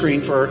be on the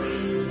screen for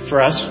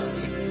us.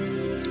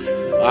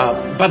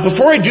 But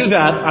before I do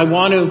that, I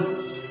want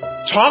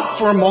to talk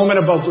for a moment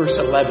about verse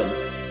 11.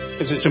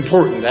 Because it's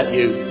important that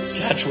you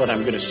catch what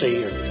I'm going to say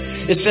here.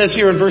 It says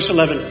here in verse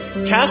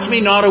 11, cast me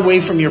not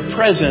away from your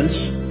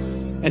presence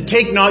and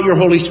take not your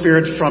Holy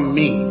Spirit from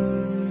me.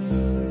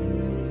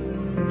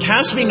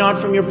 Cast me not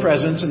from your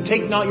presence and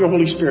take not your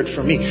Holy Spirit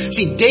from me.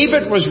 See,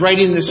 David was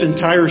writing this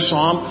entire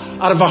psalm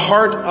out of a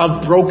heart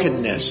of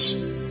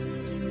brokenness.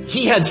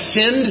 He had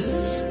sinned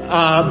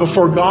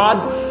before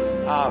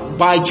God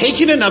by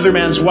taking another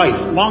man's wife.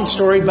 Long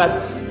story,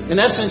 but in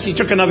essence, he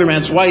took another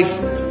man's wife.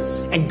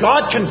 And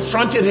God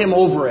confronted him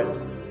over it.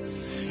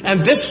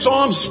 And this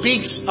psalm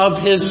speaks of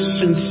his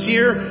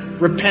sincere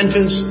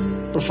repentance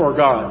before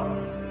God.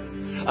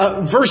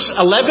 Verse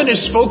 11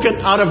 is spoken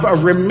out of a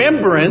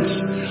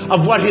remembrance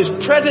of what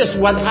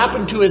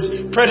happened to his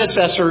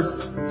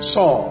predecessor,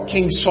 Saul,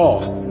 King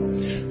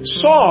Saul.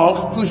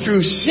 Saul, who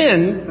through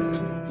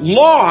sin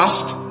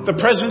lost the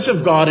presence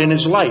of God in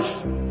his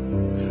life.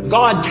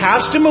 God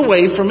cast him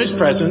away from his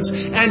presence,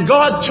 and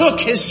God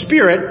took his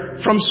spirit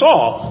from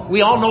Saul.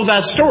 We all know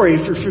that story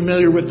if you're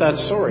familiar with that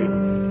story.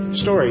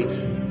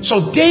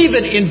 So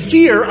David, in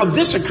fear of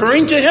this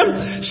occurring to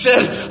him,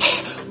 said,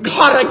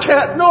 God, I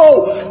can't,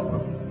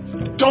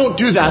 no, don't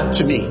do that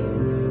to me.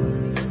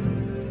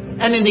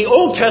 And in the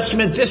Old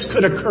Testament, this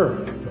could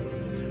occur,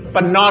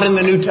 but not in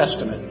the New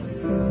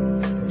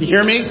Testament. You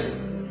hear me?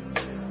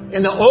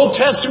 In the Old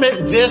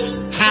Testament, this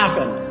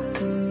happened.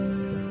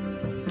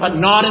 But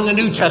not in the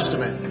New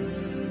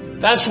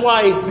Testament. That's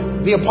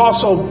why the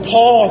Apostle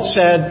Paul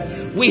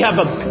said, we have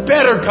a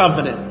better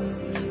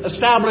covenant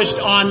established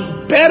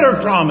on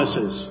better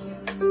promises.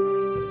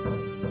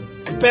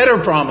 better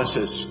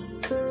promises.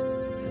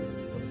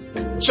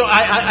 So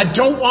I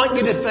don't want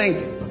you to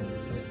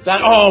think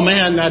that,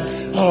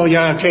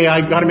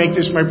 I got to make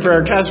this my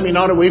prayer. Cast me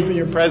not away from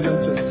your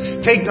presence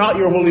and take not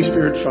your Holy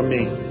Spirit from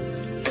me.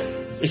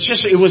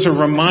 It was a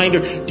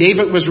reminder.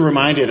 David was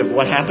reminded of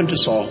what happened to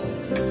Saul.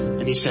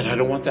 And he said, I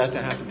don't want that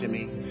to happen to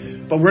me.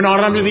 But we're not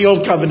under the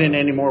old covenant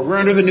anymore. We're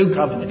under the new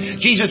covenant.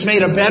 Jesus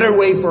made a better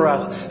way for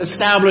us,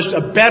 established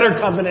a better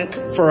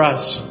covenant for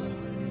us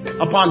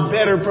upon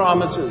better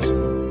promises.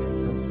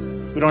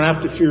 We don't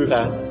have to fear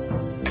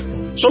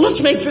that. So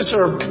let's make this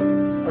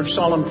our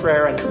solemn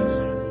prayer. And,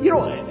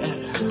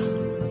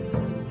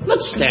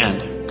 let's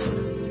stand.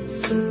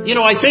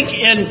 I think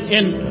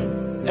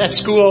at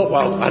school,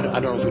 I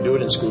don't know if we do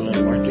it in school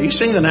anymore. Do you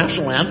sing the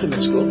national anthem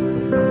in school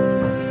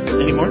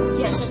anymore?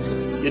 Yes.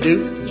 You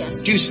do?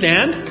 Yes. Do you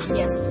stand?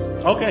 Yes.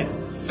 Okay.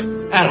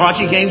 At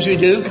hockey games we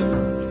do.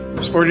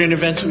 Sporting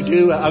events we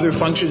do. Other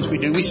functions we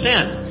do. We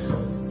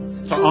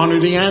stand to honor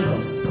the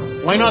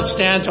anthem. Why not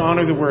stand to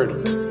honor the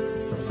word?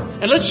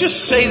 And let's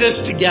just say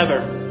this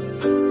together.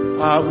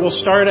 We'll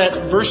start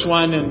at verse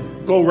 1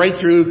 and go right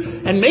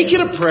through and make it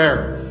a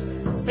prayer.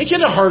 Make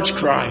it a heart's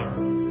cry.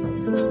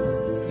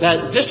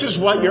 That this is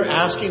what you're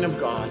asking of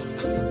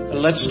God. And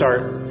let's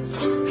start.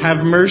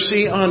 Have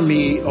mercy on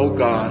me, O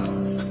God,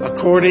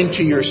 according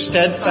to your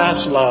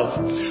steadfast love,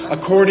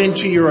 according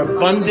to your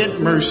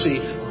abundant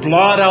mercy,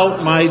 blot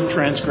out my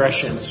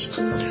transgressions.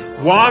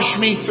 Wash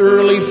me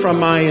thoroughly from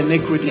my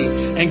iniquity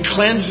and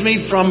cleanse me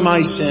from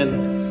my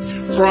sin.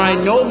 For I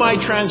know my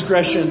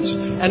transgressions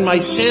and my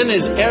sin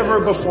is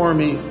ever before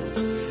me.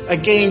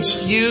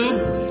 Against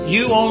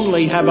you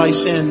only have I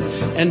sinned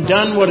and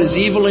done what is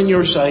evil in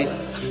your sight,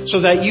 so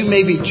that you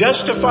may be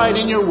justified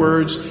in your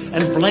words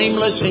and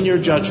blameless in your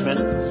judgment.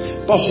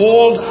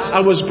 Behold,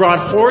 I was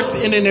brought forth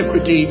in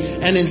iniquity,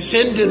 and in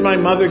sin did my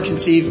mother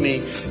conceive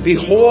me.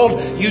 Behold,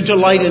 you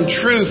delight in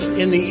truth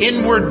in the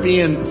inward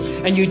being,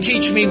 and you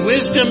teach me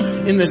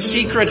wisdom in the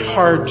secret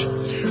heart.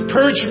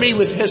 Purge me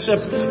with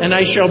hyssop, and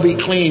I shall be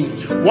clean.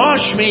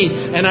 Wash me,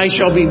 and I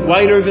shall be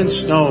whiter than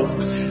snow.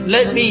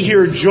 Let me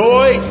hear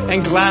joy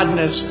and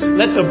gladness.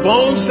 Let the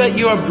bones that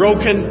you have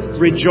broken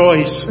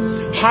rejoice.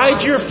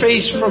 Hide your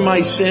face from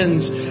my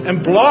sins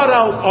and blot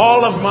out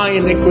all of my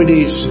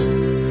iniquities.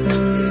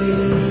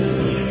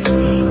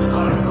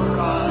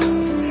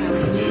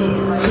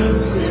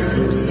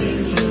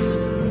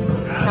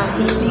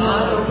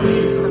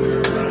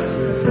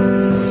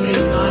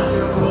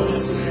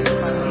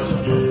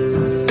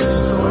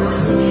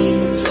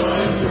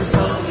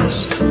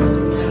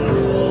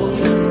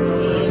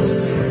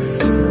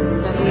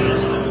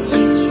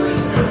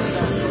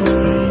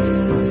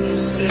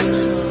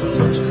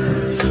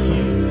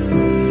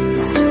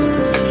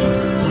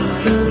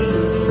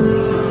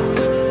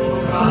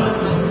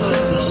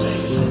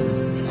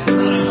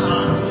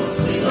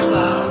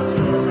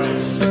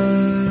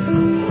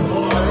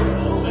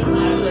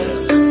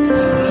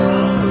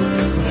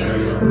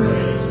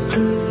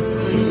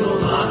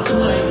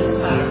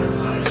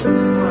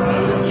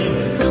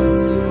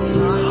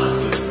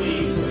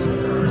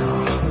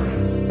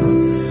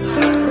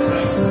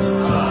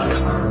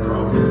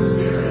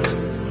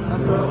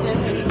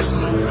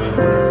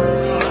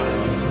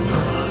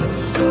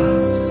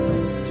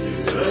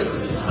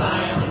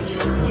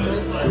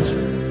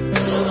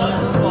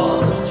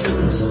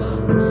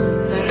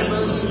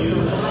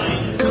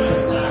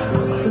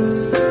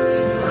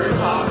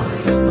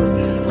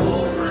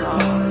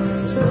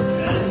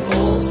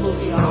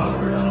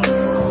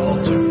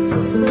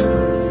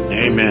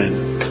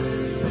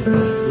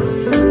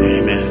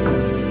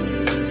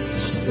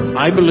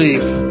 I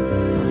believe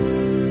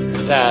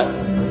that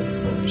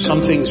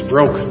something's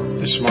broke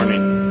this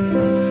morning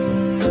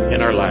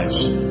in our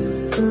lives.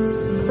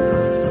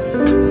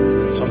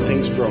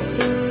 Something's broke.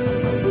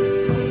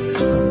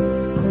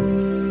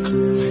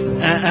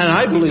 And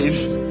I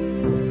believe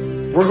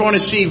we're going to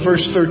see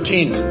verse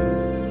 13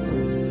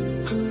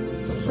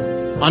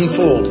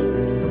 unfold.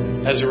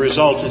 As a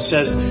result, it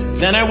says,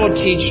 "Then I will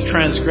teach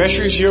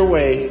transgressors your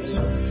ways,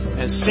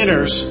 and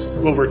sinners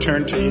will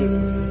return to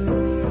you."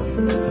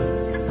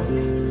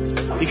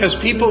 Because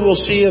people will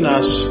see in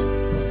us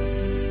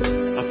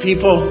a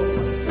people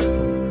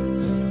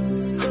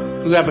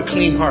who have a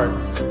clean heart.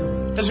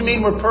 Doesn't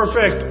mean we're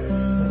perfect.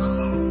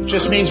 It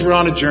just means we're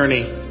on a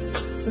journey.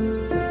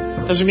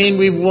 Doesn't mean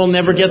we will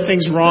never get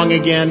things wrong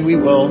again. We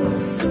will.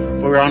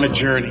 But we're on a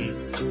journey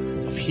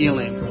of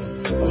healing,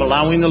 of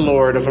allowing the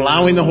Lord, of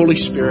allowing the Holy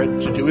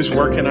Spirit to do His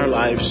work in our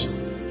lives,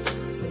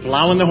 of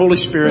allowing the Holy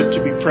Spirit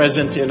to be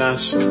present in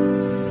us,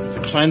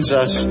 to cleanse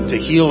us, to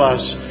heal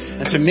us,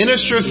 and to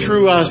minister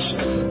through us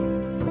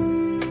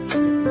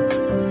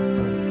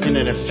in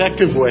an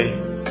effective way.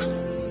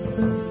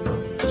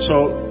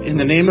 So, in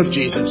the name of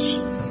Jesus,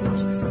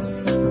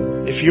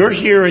 if you're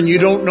here and you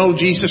don't know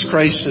Jesus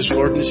Christ as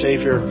Lord and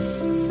Savior,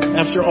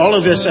 after all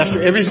of this,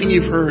 after everything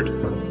you've heard,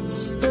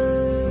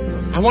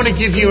 I want to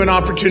give you an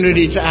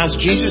opportunity to ask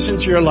Jesus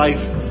into your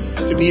life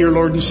to be your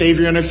Lord and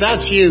Savior. And if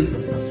that's you,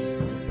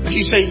 if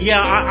you say, "Yeah,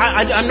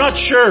 I'm not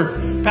sure,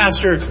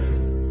 Pastor,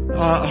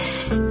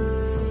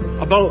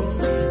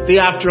 about the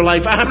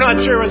afterlife. I'm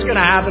not sure what's going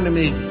to happen to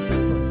me.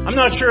 I'm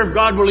not sure if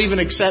God will even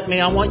accept me.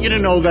 I want you to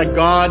know that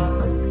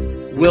God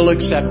will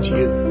accept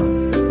you.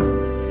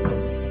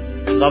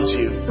 He loves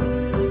you.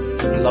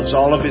 He loves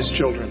all of His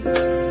children,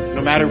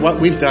 no matter what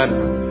we've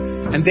done.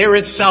 And there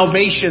is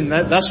salvation.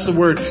 That's the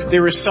word.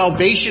 There is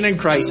salvation in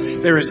Christ.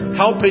 There is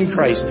help in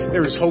Christ.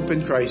 There is hope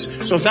in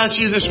Christ. So if that's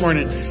you this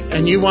morning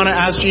and you want to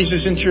ask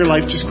Jesus into your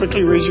life, just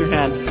quickly raise your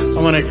hand.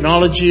 I want to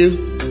acknowledge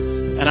you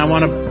and I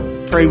want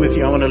to pray with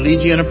you. I want to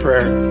lead you in a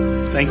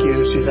prayer. Thank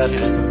you. See that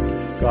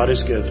hand? God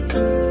is good.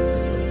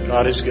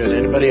 God is good.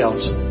 Anybody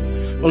else?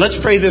 Well, let's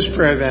pray this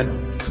prayer then.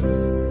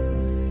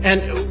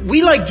 And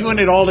we like doing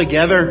it all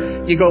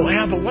together. You go,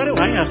 yeah, but why do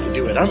I have to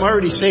do it? I'm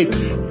already saved.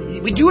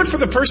 We do it for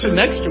the person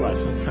next to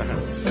us.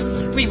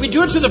 we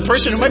do it to the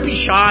person who might be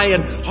shy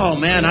and, oh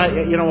man, I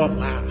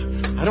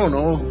don't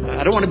know.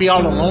 I don't want to be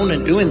all alone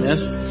in doing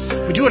this.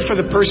 We do it for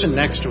the person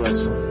next to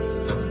us.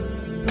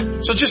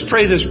 So just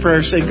pray this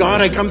prayer. Say,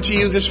 God, I come to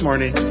you this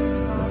morning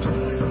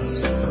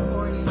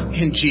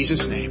in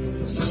Jesus'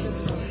 name.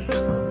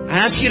 I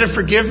ask you to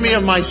forgive me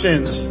of my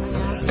sins.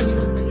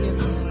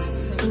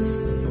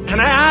 And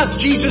I ask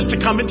Jesus to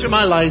come into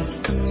my life,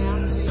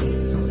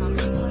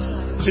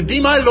 to be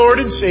my Lord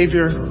and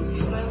Savior.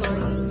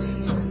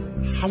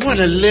 I want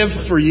to live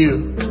for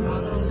you.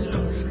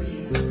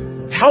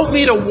 Help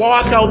me to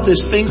walk out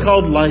this thing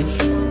called life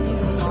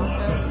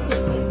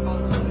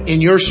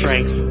in your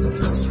strength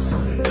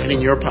and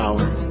in your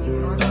power.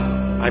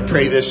 I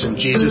pray this in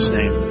Jesus'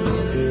 name.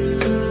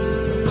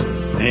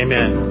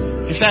 Amen.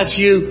 If that's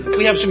you,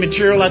 we have some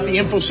material at the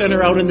info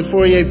center out in the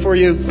foyer for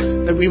you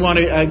that we want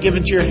to give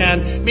into your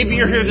hand. Maybe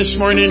you're here this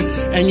morning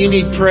and you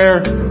need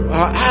prayer.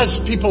 As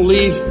people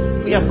leave,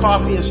 we have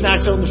coffee and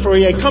snacks out in the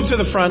foyer. Come to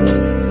the front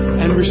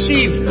and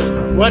receive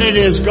what it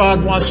is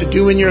God wants to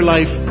do in your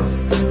life.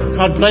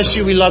 God bless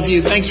you. We love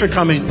you. Thanks for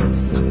coming.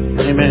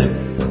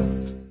 Amen.